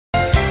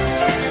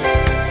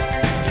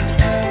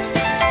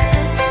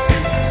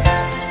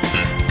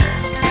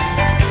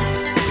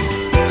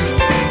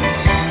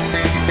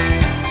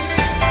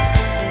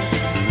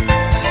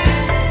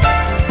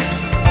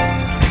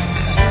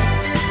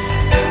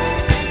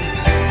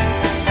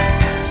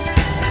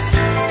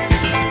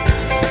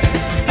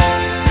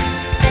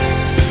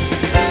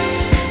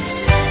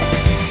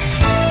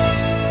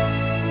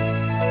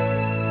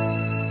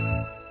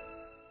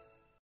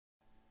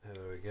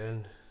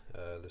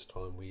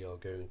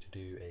going to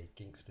do a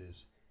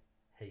Ginsters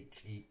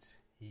H-eat.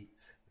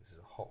 This is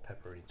a hot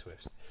pepperoni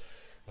twist.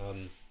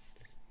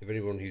 If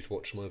anyone who's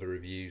watched my other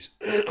reviews,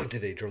 I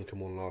did a drunken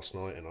one last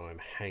night and I'm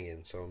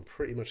hanging, so I'm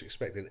pretty much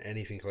expecting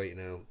anything I eat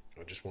now.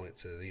 I just want it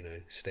to, you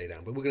know, stay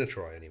down, but we're going to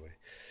try anyway.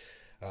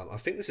 I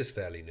think this is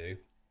fairly new.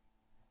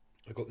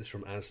 I got this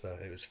from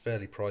Asda. It was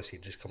fairly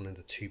pricey, just coming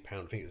into £2.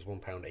 I think it was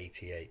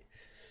 £1.88.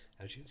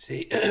 As you can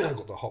see, I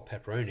got the hot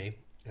pepperoni,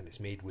 and it's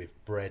made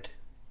with bread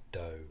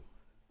dough,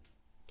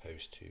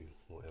 opposed to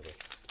whatever.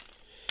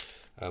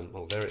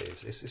 Oh, there it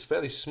is. It's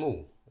fairly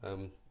small.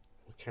 The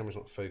camera's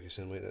not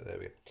focusing. Wait, there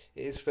we go.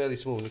 It is fairly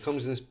small, and it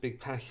comes in this big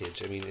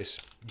package. I mean, you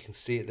can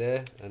see it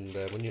there, and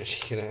when you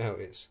actually get it out,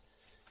 it's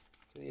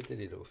only a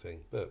dilly little thing.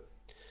 But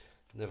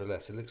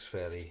nevertheless, it looks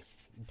fairly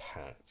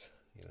packed.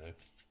 You know,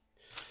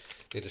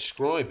 they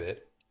describe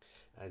it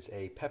as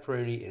a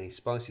pepperoni in a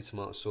spicy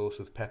tomato sauce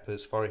with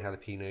peppers, fiery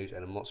jalapenos,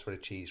 and a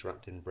mozzarella cheese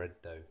wrapped in bread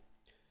dough.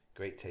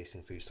 Great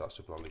tasting food, starts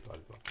with blah blah blah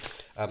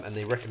blah. And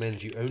they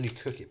recommend you only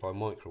cook it by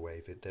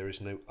microwave. There is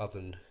no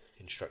oven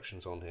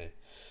instructions on here.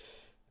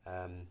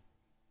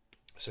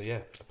 So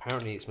yeah,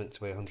 apparently it's meant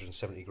to weigh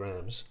 170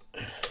 grams.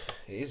 It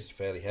is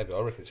fairly heavy.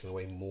 I reckon it's going to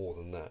weigh more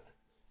than that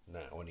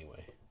now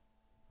anyway.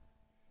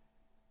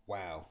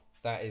 Wow,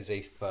 that is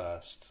a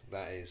first.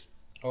 That is...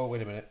 Oh,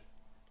 wait a minute.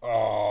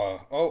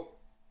 Oh.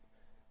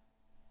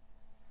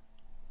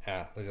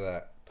 Ah, look at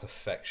that.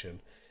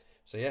 Perfection.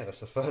 So yeah, that's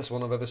the first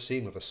one I've ever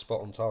seen with a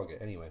spot on target.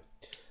 Anyway,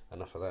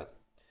 enough of that.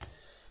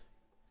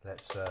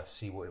 Let's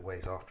see what it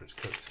weighs after it's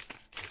cooked.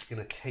 It's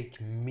going to take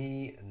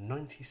me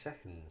 90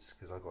 seconds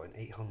because I've got an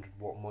 800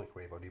 watt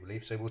microwave, I do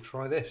believe. So we'll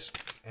try this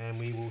and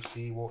we will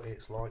see what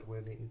it's like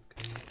when it is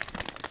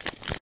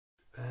cooked.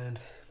 And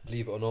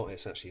believe it or not,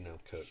 it's actually now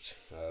cooked.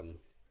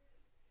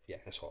 Yeah,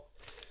 it's hot.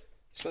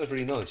 It smells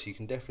really nice. You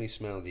can definitely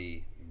smell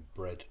the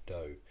bread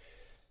dough.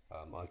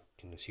 I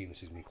can assume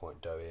this is going to be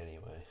quite doughy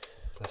anyway.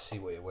 Let's see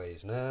what it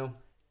weighs now.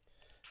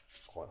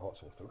 It's quite hot,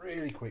 so I have to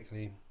really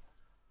quickly.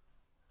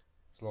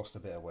 It's lost a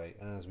bit of weight,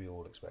 as we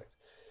all expect.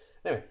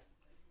 Anyway,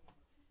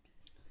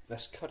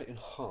 let's cut it in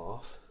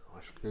half. I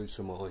should go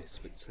to my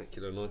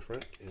spectacular knife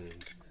rack and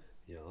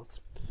yards.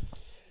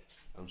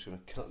 I'm just going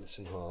to cut this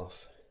in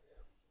half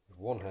with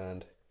one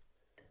hand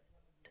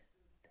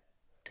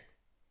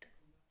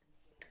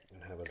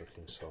and have a look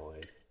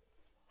inside.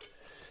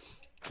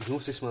 You can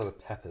also smell the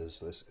peppers.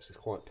 This is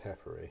quite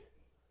peppery.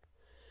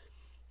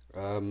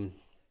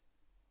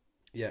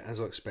 Yeah, as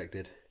I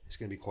expected, it's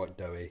going to be quite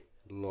doughy.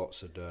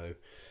 Lots of dough.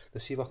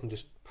 Let's see if I can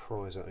just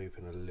prise that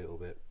open a little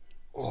bit.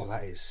 Oh,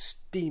 that is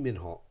steaming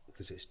hot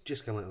because it's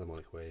just come out of the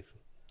microwave,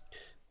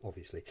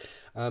 obviously.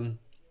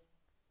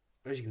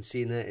 As you can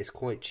see in there, it's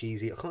quite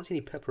cheesy. I can't see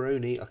any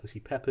pepperoni. I can see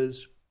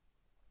peppers.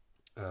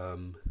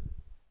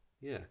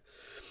 Yeah.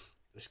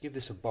 Let's give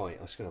this a bite.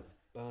 I'm just going to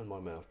burn my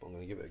mouth, but I'm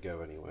going to give it a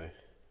go anyway.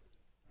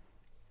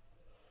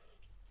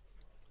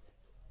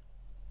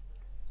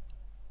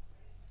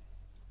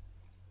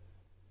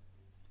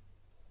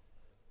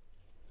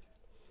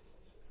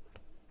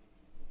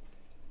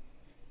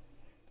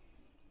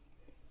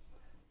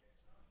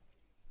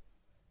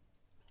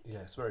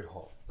 Yeah, it's very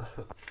hot.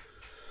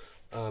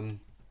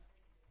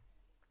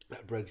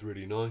 That bread's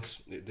really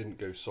nice. It didn't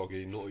go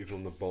soggy, not even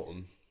on the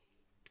bottom.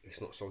 It's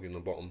not soggy on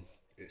the bottom.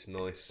 It's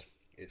nice.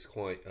 It's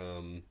quite,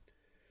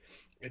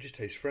 it just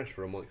tastes fresh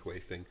for a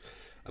microwave thing.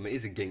 It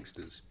is a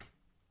Ginsters.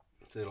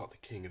 So they're like the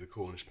king of the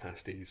Cornish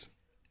pasties.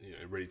 You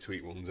know, ready to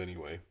eat ones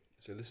anyway.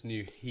 So this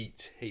new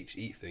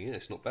H-eat thing, yeah,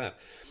 it's not bad.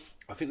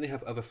 I think they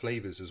have other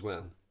flavours as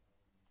well.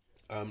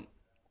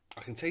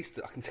 I can taste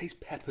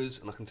peppers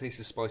and I can taste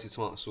the spicy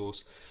tomato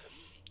sauce.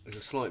 There's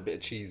a slight bit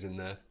of cheese in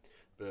there,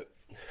 but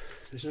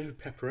there's no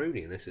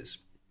pepperoni in this. It's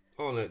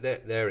oh no,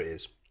 there it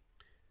is.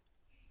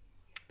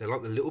 They're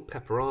like the little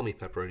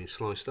pepperoni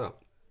sliced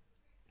up.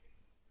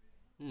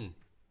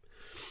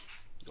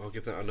 I'll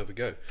give that another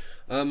go.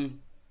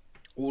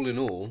 All in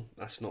all,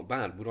 that's not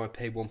bad. Would I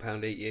pay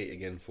 £1.88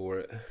 again for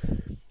it?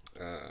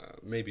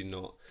 Maybe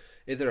not.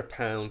 Is there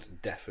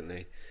 £1?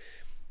 Definitely.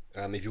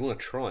 If you want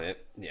to try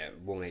it, yeah,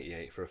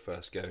 £1.88 for a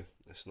first go.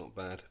 That's not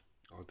bad.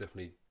 I'll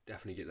definitely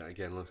get that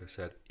again, like I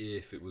said,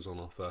 if it was on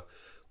offer.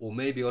 Or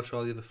maybe I'll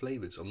try the other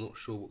flavours. I'm not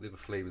sure what the other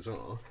flavours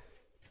are.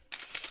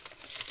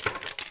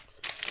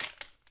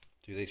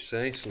 Do they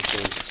say?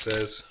 Sometimes it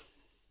says.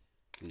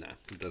 Nah,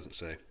 it doesn't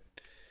say.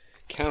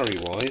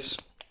 Calorie-wise,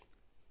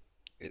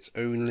 it's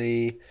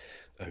only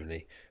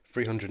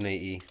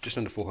 380, just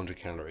under 400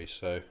 calories.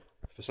 So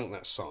for something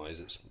that size,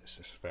 it's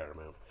a fair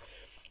amount.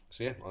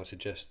 So yeah, I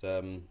suggest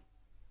if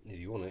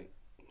you want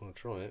to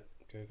try it,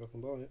 go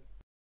fucking buy it.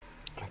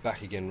 I'm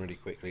back again really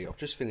quickly. I've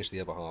just finished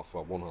the other half,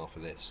 well, one half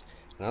of this,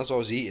 and as I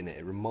was eating it,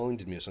 it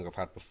reminded me of something I've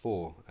had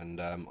before,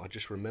 and I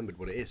just remembered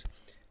what it is,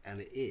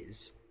 and it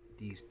is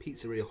these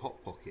pizzeria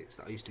hot pockets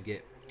that I used to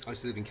get. I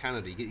used to live in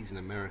Canada. You get these in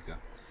America,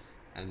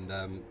 and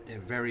they're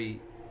very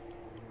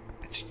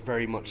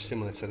much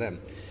similar to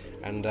them.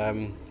 And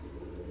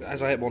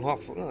as I ate one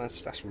half, I thought, no,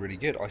 that's really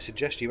good. I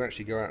suggest you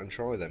actually go out and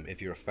try them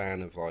if you're a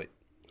fan of, like,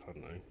 I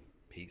don't know,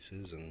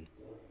 pizzas and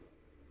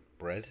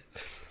bread.